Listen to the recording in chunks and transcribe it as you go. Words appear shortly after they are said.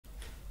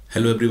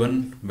Hello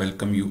everyone,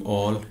 welcome you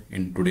all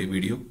in today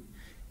video.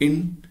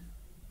 In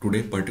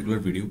today particular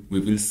video, we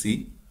will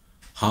see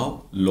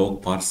how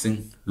log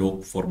parsing,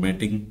 log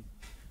formatting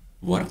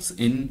works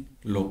in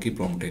Loki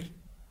Promtail.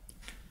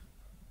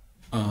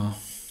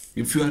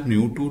 If you are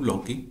new to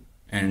Loki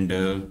and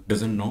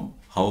doesn't know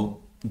how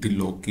the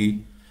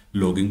Loki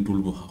logging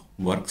tool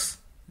works,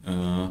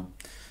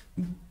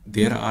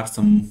 there are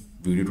some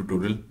video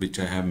tutorial which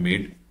I have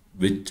made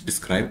which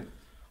describe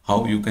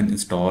how you can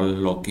install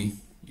Loki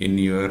in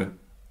your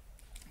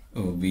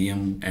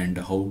VM and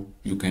how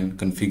you can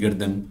configure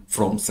them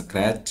from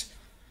scratch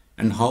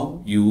and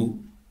how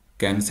you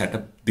can set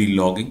up the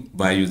logging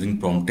by using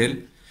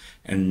Promtail,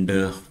 and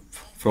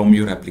from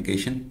your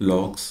application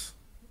logs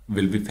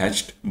will be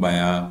fetched by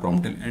a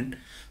Promtail and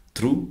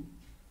through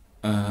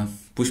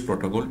push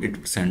protocol it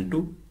will send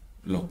to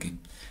Loki,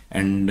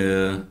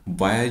 and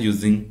by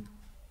using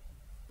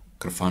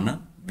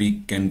Grafana we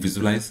can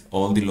visualize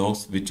all the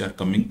logs which are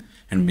coming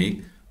and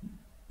make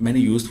many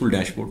useful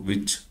dashboard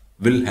which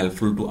will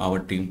helpful to our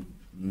team,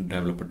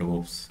 developer,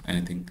 DevOps,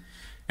 anything.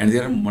 And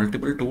there are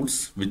multiple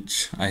tools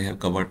which I have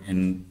covered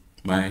in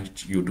my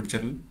YouTube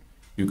channel.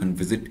 You can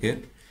visit here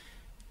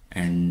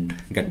and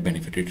get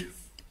benefited.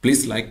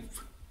 Please like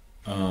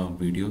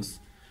videos,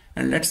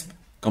 and let's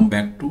come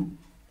back to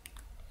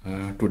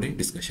today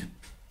discussion.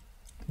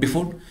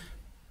 Before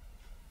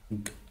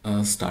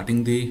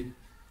starting the,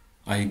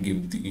 I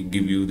give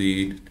you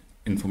the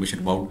information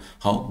about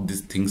how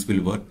these things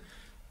will work.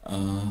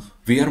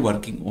 We are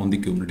working on the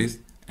Kubernetes,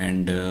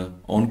 and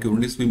on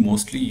Kubernetes we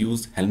mostly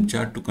use Helm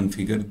chart to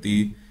configure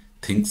the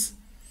things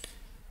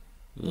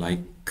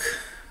like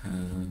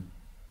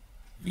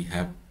we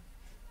have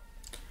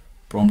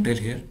Promtail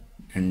here,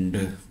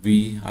 and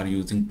we are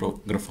using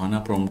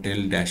Grafana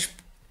Promtail dash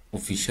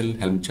official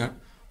Helm chart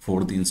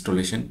for the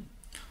installation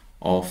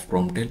of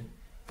Promtail.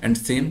 And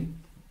same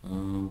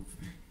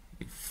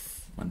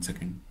if one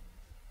second,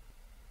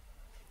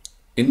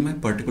 in my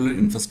particular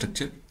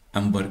infrastructure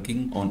I'm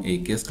working on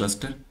AKS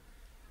cluster,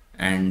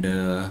 and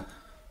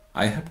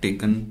I have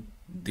created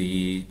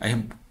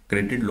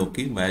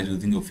Loki by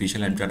using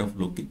official Helm chart of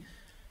Loki.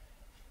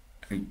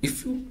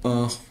 If you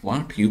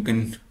want, you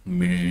can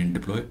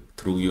deploy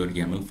through your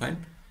YAML file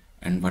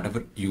and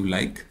whatever you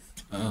like.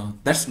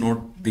 That's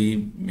not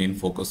the main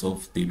focus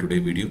of the today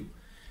video.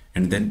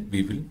 And then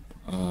we will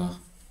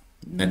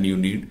then you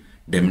need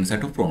daemon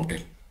set of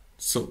Promtail.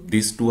 So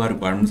these two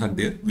requirements are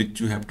there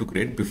which you have to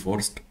create before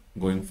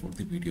going for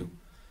the video.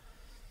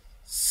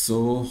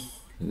 So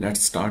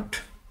let's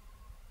start.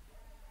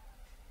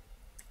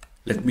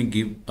 Let me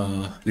give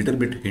a little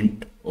bit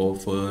hint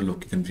of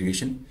Loki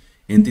configuration.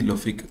 In the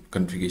Loki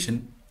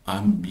configuration,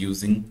 I'm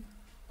using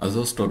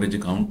Azure storage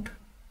account.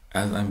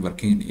 As I'm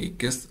working in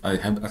AKS, I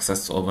have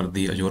access over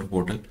the Azure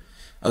portal,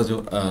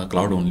 Azure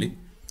cloud only.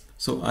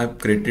 So I've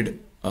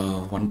created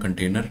one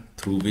container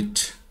through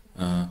which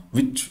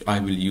I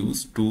will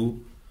use to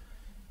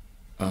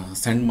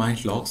send my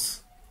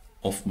logs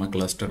of my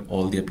cluster,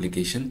 all the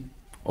application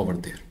over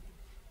there.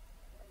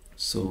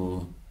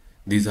 So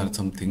these are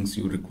some things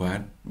you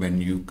require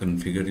when you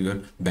configure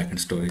your backend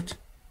storage.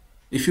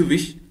 If you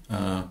wish,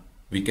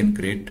 we can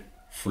create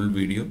full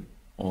video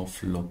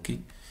of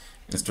Loki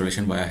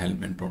installation via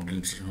Helm and Promtail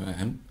installation via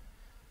Helm.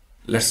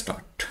 Let's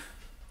start.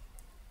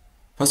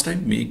 First, I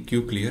make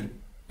you clear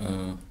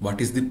what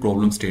is the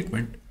problem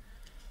statement.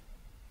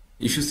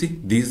 If you see,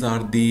 these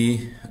are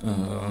the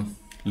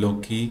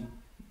Loki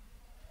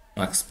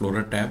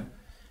Explorer tab,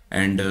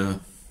 and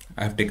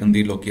I have taken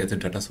the Loki as a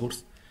data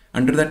source.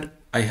 Under that,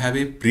 I have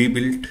a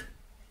pre-built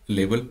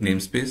label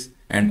namespace,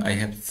 and I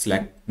have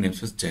Slack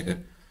namespace Jagger,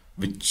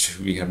 which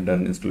we have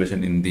done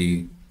installation in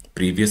the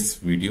previous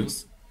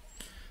videos.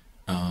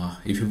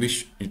 If you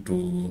wish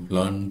to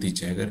learn the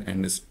Jagger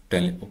and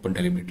open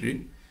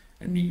telemetry,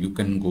 and you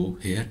can go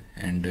here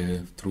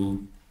and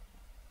through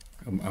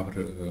our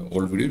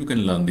old video you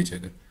can learn the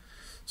Jagger.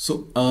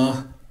 So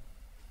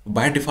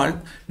by default,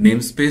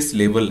 namespace,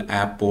 label,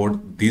 app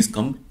pod, these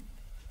come.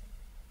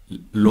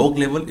 Log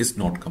level is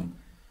not come.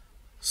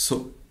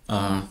 So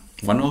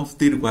one of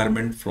the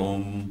requirement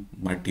from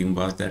my team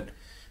was that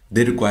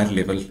they require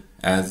label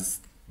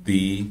as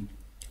the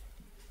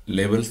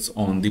labels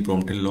on the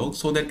Promtail log,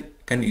 so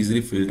that can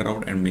easily filter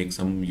out and make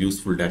some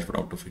useful dashboard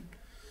out of it.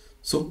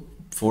 So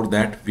for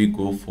that we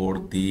go for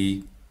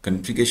the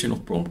configuration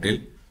of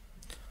Promtail.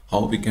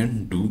 How we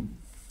can do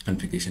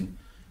configuration?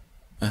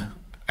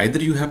 Either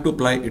you have to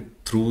apply it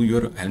through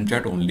your Helm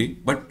chart only,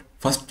 but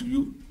first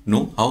you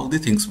know how the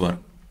things work.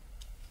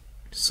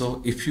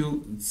 So if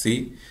you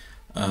see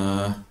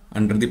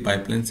under the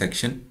pipeline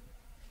section,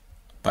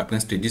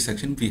 pipeline stages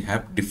section, we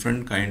have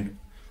different kind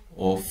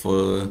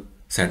of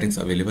settings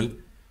available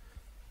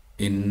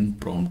in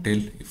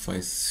Promtail. If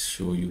I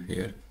show you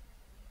here,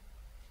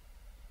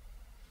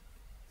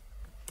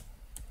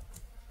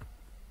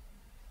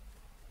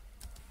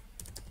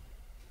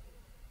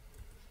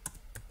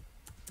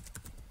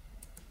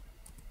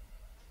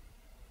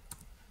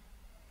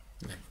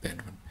 like that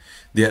one.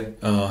 There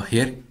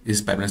here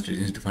is pipeline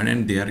stages defined,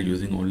 and they are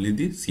using only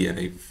the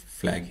CRI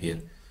flag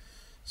here.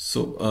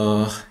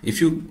 So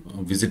if you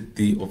visit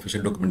the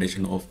official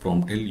documentation of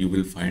Promtail, you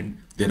will find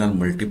there are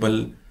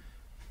multiple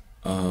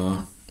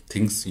uh,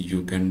 things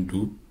you can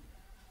do.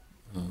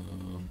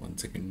 One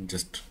second,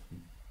 just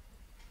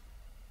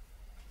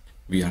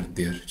we are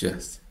there.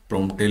 Just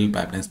Promtail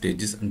pipeline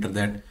stages. Under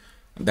that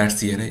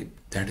CRI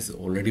that is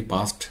already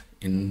passed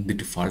in the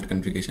default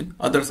configuration.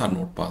 Others are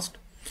not passed.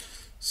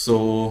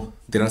 So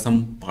there are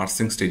some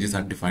parsing stages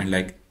are defined,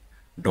 like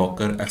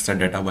Docker extract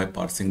data by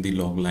parsing the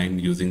log line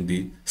using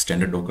the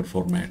standard Docker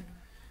format,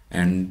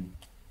 and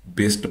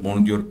based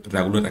upon your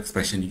regular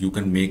expression you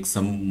can make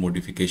some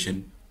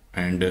modification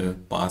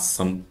and pass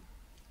some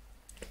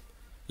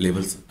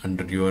labels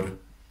under your,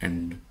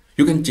 and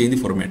you can change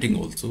the formatting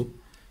also,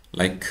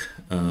 like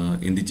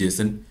in the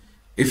JSON.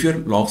 If your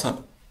logs are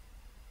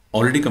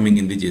already coming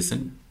in the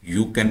JSON,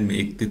 you can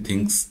make the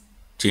things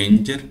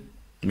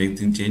make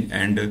things change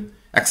and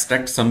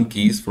extract some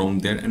keys from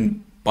there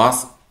and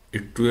pass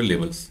it to your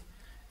labels.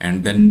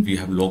 And then we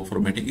have log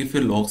formatting. If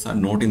your logs are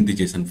not in the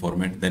JSON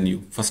format, then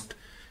you first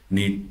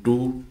need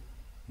to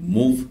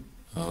move,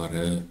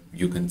 or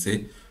you can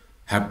say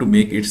have to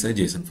make it a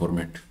JSON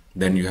format.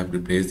 Then you have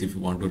replaced, if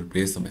you want to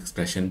replace some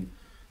expression,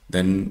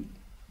 then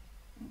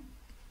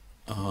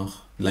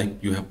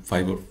like you have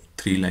 5 or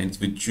 3 lines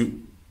which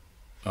you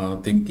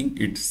thinking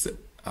it's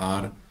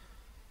are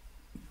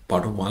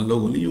part of one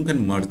log only, you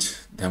can merge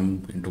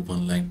them into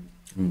one line.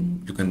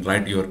 You can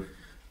write your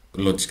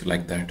logic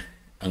like that,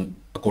 and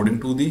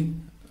according to the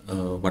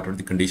what are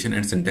the condition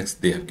and syntax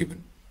they have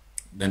given.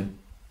 Then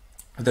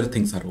other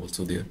things are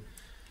also there.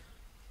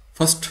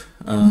 First,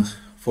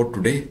 for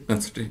today,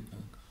 consider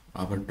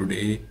our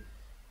today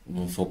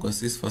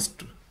focus is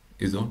first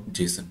is on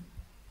JSON.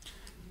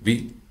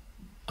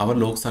 Our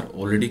logs are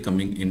already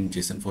coming in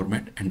JSON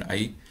format, and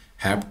I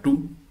have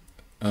to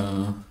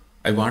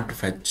I want to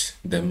fetch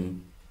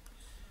them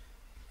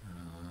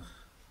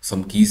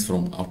some keys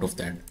from out of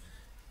that.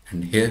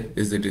 And here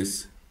is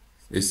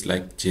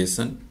like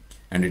JSON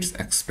and its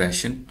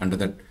expression. Under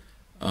that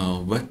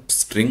what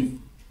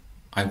string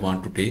I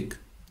want to take,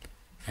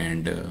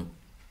 and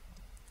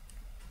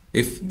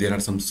if there are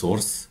some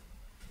source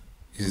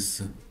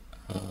is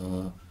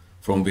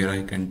from where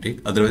I can take,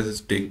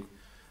 otherwise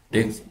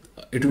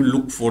it will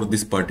look for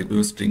this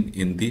particular string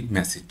in the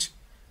message,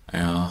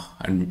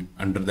 and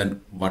under that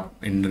what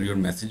in your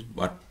message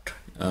what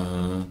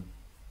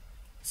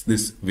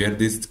this where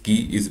this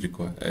key is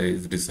required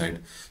is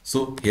reside.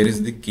 So here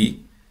is the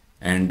key,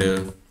 and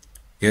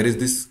here is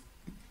this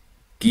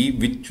key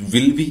which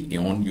will be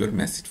on your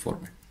message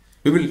format.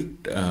 We will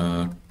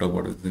talk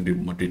about it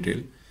in more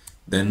detail.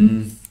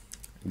 Then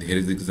here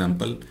is the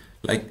example,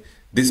 like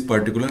this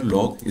particular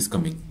log is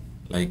coming,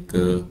 like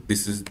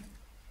this is,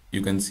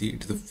 you can see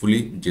it is a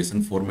fully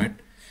JSON format,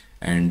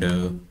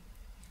 and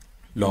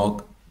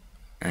log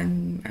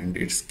and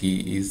its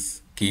key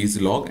is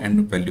log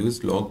and value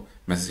is log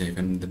message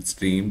hyphen then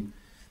stream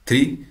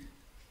 3.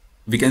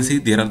 We can see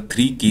there are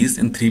 3 keys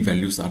and 3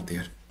 values are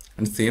there,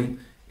 and same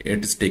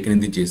it is taken in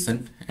the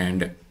JSON,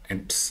 and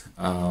it's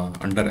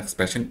under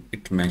expression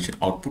it mentioned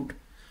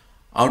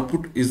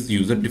output is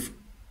user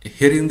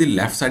here in the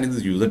left side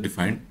is user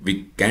defined.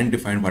 We can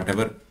define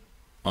whatever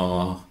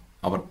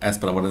as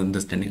per our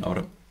understanding,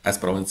 as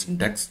per our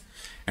syntax,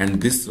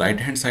 and this right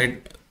hand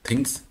side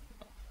things,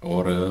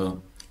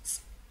 or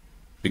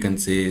we can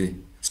say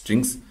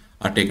strings,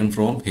 are taken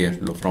from here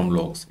from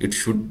logs. It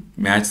should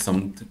match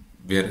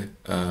somewhere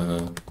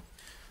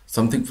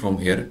something from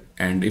here,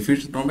 and if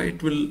it's not,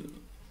 it will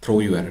throw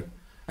you error.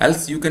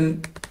 Else you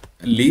can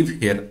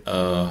leave here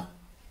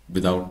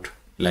without,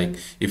 like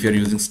if you're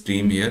using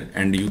stream here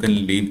and you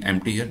can leave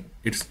empty here,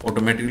 it's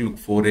automatically look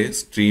for a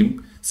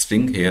string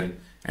here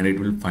and it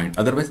will find.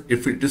 Otherwise,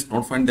 if it does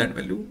not find that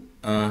value,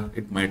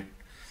 it might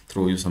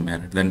throw you some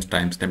error. Then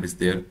timestamp is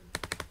there.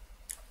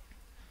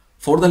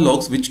 For the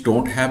logs which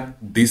don't have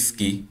this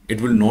key, it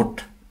will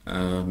not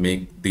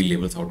make the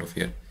labels out of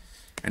here.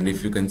 And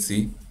if you can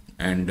see,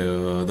 and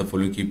the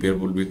following key pair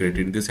will be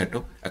created in the set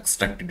of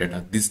extracted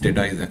data. This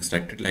data is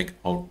extracted like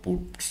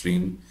output,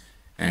 stream,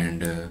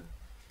 and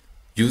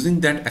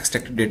using that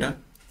extracted data,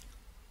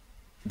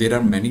 there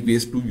are many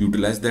ways to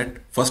utilize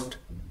that. First,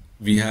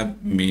 we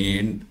have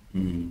main.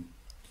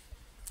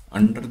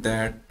 Under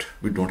that,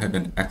 we don't have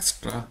an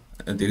extra.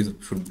 There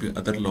should be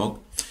other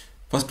log.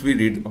 First, we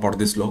read about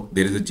this log.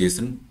 There is a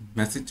JSON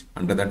message.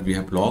 Under that, we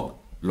have log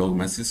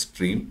message,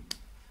 stream,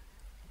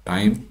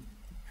 time,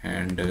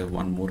 and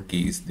one more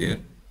key is there.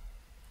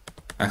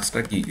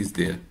 Extra key is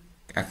there.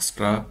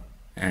 Extra,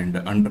 and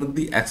under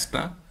the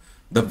extra,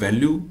 the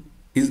value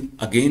is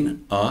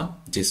again a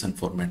JSON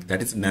format.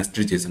 That is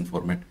nested JSON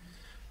format.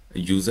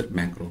 User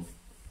macro.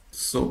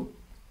 So,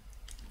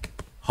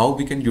 how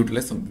we can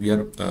utilize some? We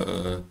are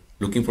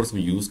looking for some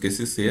use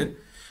cases here,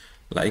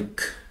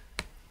 like.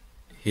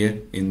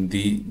 Here in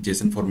the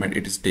JSON format,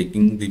 it is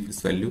taking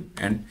this value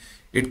and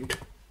it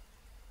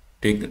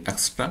take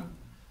extra.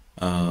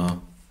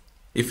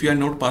 If you are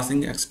not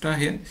passing extra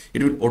here,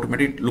 it will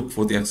automatically look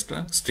for the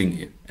extra string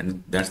here,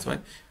 and that's why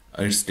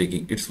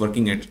it's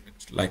working it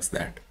like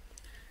that.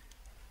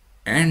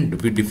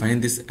 and we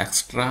define this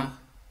extra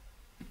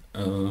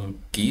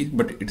key,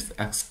 but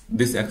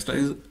this extra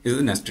is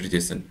a nested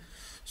JSON.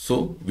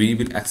 So we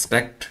will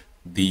extract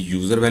the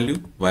user value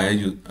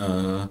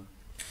via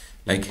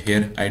like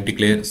here I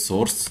declare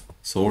source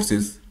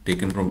is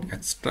taken from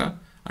extra.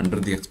 Under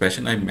the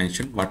expression I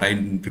mentioned what I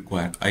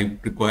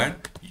require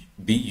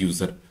the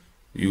user,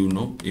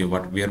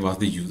 where was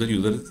the user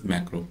is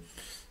macro.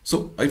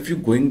 So if you're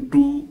going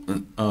to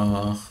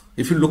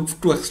if you look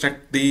to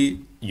extract the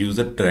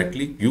user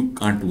directly, you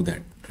can't do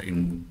that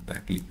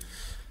directly.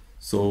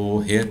 So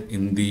here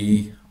in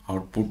the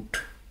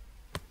output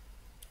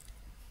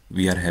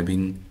we are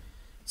having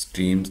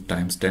streams,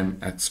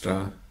 timestamp,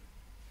 extra,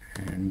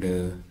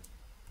 and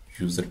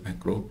user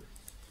macro.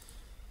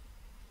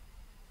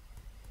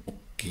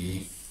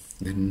 Okay,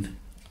 then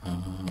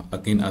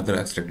again other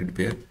extracted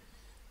pair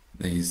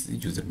is the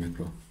user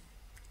macro.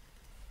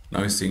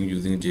 Now it's saying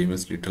using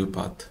JMS literal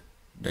path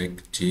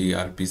like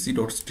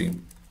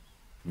grpc.stream.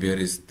 Where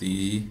is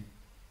the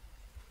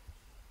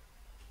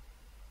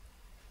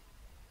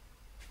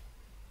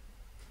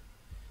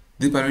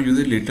parameter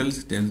user literal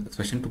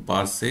expression to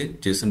parse a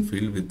JSON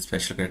field with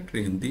special character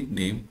in the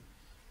name.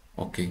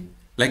 Okay,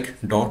 like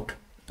dot,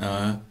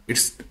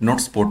 it's not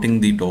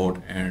supporting the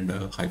dot and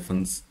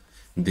hyphens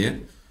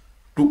there.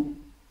 To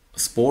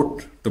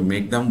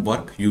make them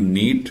work, you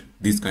need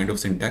this kind of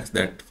syntax,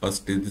 that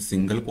first is the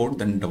single quote,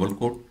 then double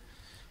quote,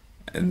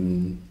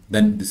 and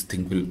then this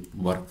thing will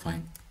work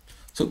fine.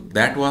 So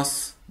that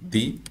was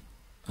the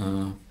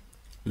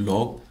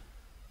log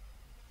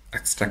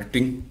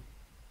extraction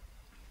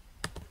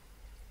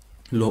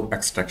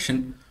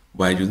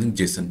by using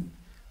JSON.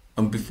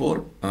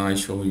 Before I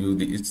show you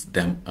its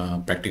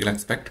practical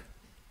aspect,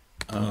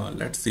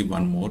 let's see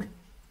one more.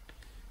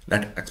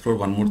 Let's explore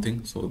one more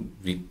thing so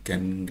we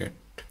can get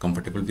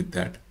comfortable with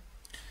that.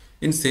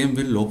 In same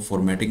way, log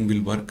formatting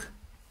will work,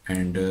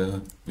 and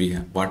we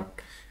have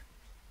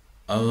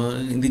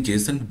in the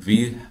JSON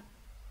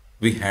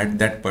we had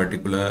that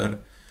particular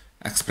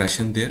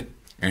expression there,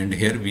 and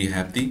here we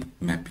have the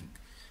mapping,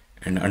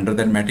 and under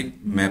that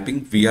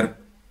mapping we are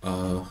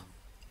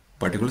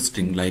particular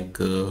string, like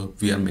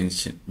we are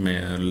mentioned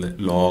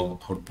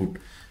log output.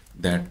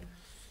 That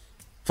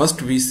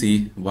first we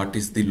see what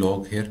is the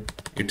log here.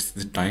 It's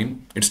the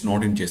time, it's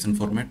not in JSON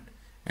format,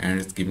 and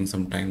it's giving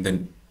some time.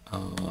 Then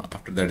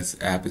after that is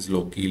app is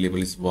Loki,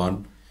 label is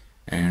 1,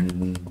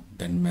 and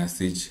then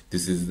message,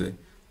 this is the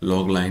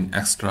log line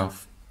extra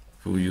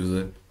for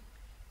user,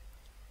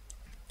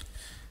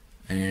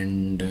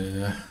 and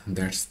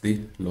that's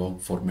the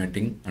log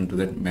formatting. Under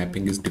that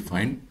mapping is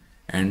defined,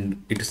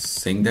 and it is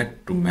saying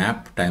that to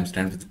map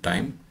timestamp with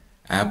time,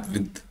 app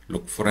with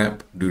look for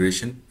app,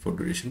 duration for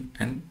duration,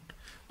 and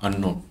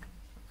unknown.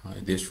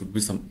 There should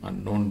be some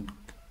unknown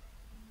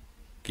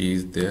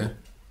keys there.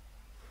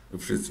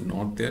 If it's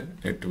not there,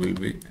 it will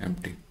be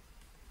empty.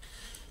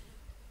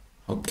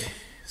 Okay,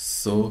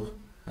 so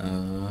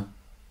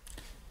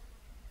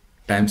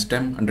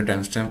timestamp, under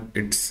timestamp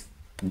it's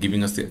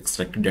giving us the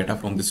extracted data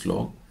from this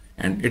log,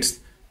 and it's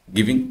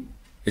giving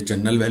a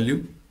general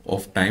value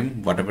of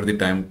time, whatever the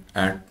time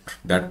at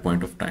that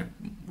point of time,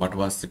 what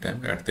was the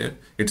time at there,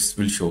 it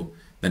will show.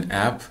 Then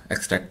app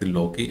extract the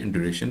log key and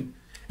duration,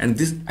 and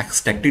this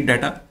extracted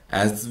data,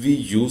 as we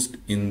used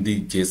in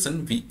the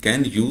JSON, we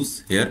can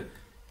use here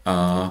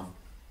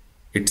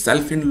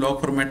itself in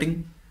log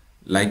formatting,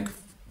 like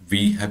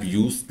we have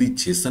used the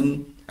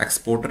JSON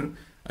exporter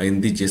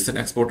in the JSON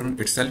exporter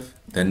itself.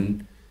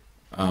 Then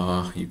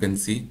you can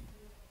see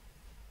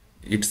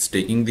it's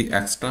taking the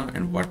extra,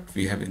 and what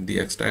we have in the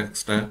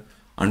extra,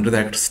 under the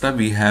extra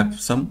we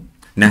have some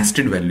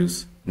nested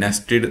values,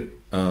 nested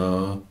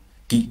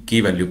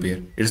key value pair.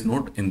 It is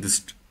not in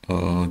this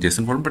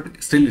JSON form,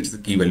 but still it's the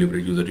key value pair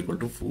user equal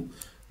to foo.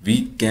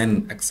 We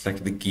can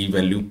extract the key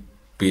value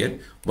pair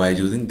by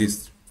using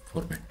this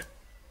format.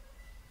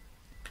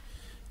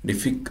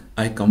 If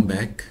I come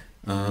back,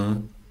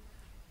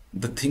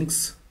 the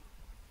things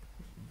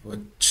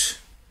which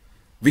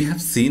we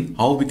have seen,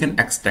 how we can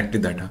extract the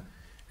data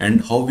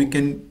and how we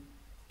can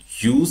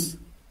use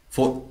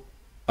for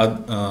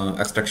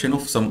extraction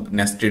of some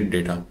nested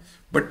data.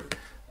 But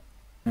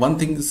one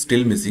thing is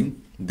still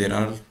missing. There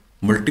are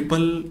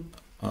multiple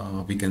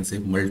we can say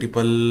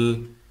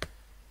multiple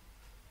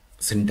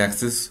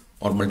syntaxes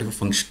or multiple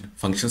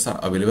functions are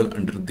available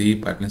under the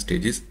pipeline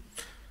stages.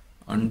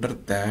 Under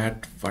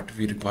that, what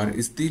we require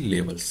is the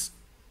labels.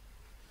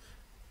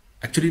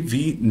 Actually,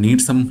 we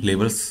need some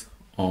labels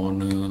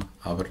on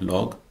our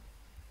log.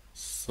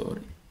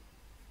 Sorry,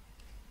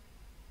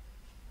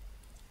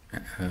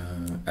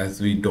 as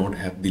we don't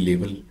have the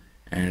label,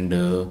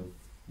 and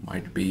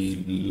might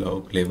be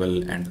log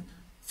label and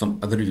some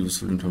other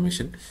useful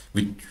information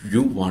which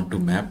you want to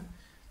map,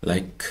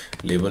 like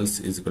labels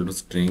is equal to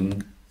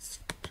string,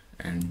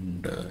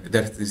 and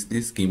that is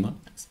the schema.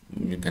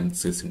 You can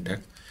say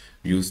syntax.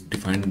 Use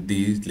define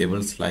these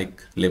labels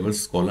like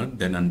labels colon,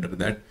 then under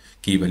that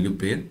key value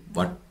pair,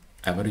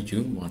 whatever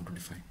you want to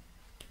define.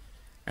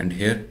 And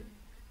here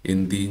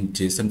in the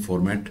JSON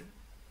format,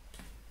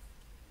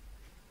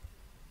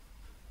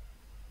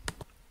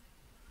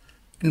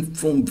 And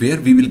from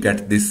where we will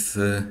get this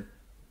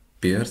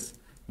pairs,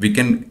 we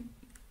can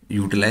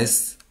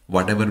utilize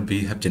whatever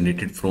we have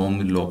generated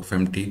from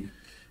log.fmt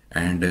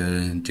and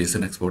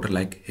JSON exporter.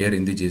 Like here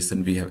in the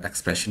JSON, we have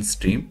expression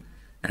stream,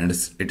 and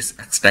it is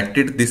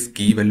extracted this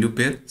key value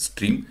pair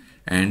stream,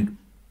 and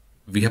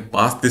we have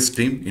passed this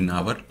stream in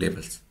our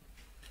labels.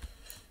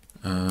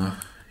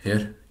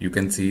 Here you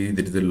can see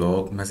there is a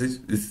log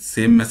message. This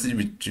same message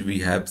which we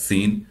have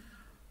seen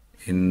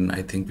in,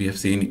 I think we have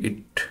seen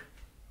it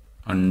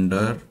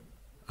under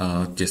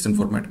JSON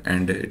format,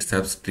 and it's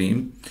have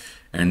stream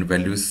and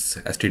values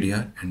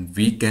stdr, and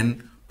we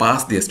can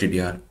pass the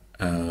stdr.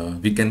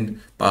 We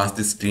can pass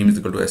this stream is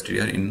equal to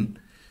stdr in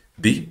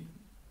the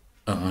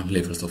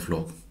labels of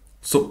log.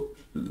 So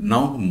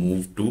now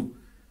move to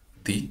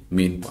the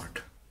main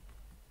part.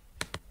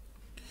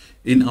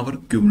 In our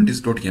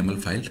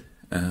kubernetes.yaml file,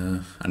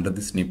 under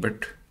the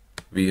snippet,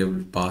 we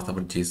will pass our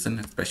JSON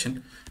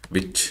expression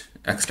which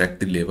extract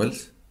the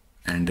labels,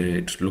 and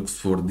it looks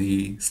for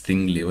the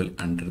string label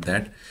under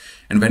that,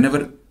 and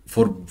whenever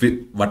for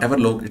whatever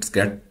log it's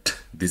get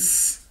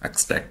this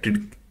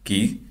extracted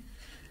key,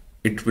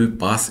 it will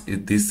pass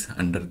this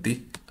under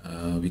the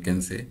we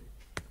can say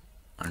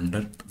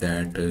under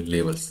that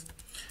labels,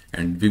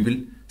 and we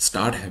will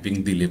start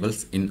having the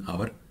labels in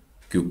our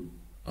queue.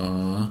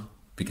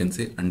 We can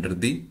say under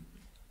the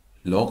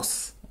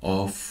logs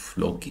of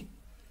Loki.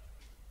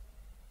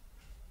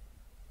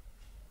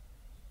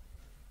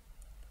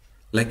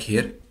 Like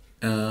here,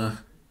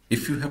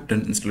 if you have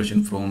done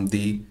installation from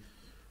the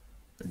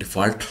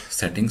default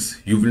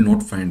settings, you will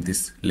not find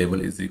this label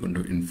is equal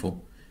to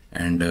info,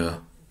 and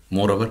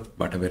moreover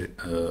whatever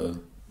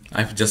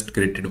I've just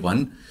created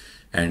one,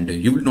 and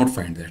you will not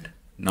find that.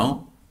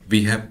 Now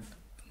we have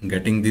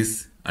getting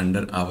this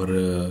under our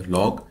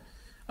log.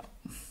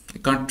 I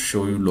can't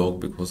show you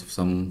log because of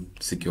some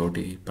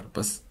security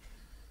purpose,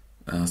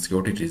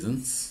 security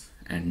reasons,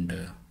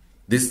 and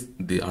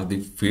they are the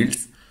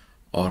fields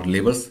or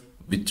labels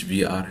which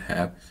we are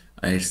have.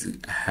 I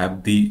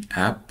have the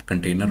app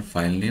container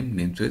file name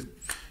namespace.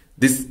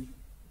 This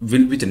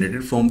will be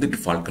generated from the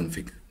default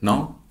config.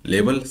 Now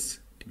labels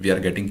we are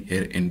getting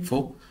here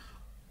info.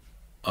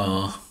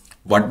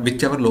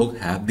 Whichever log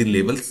have the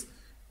labels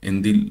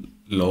in the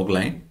log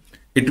line,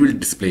 it will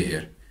display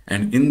here,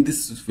 and in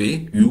this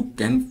way you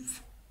can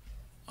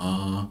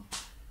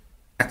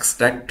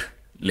extract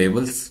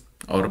labels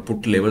or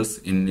put labels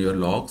in your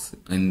logs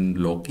in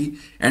Loki,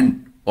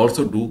 and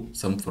also do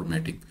some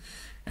formatting.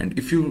 And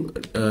if you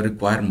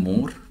require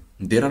more,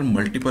 there are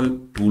multiple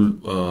tools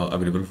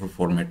available for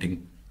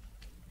formatting.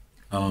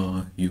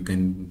 You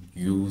can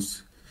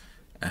use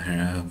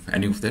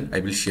any of them. I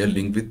will share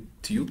link with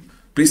you.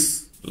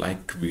 Please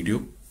like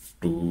video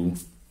to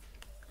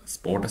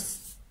support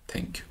us.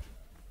 Thank you.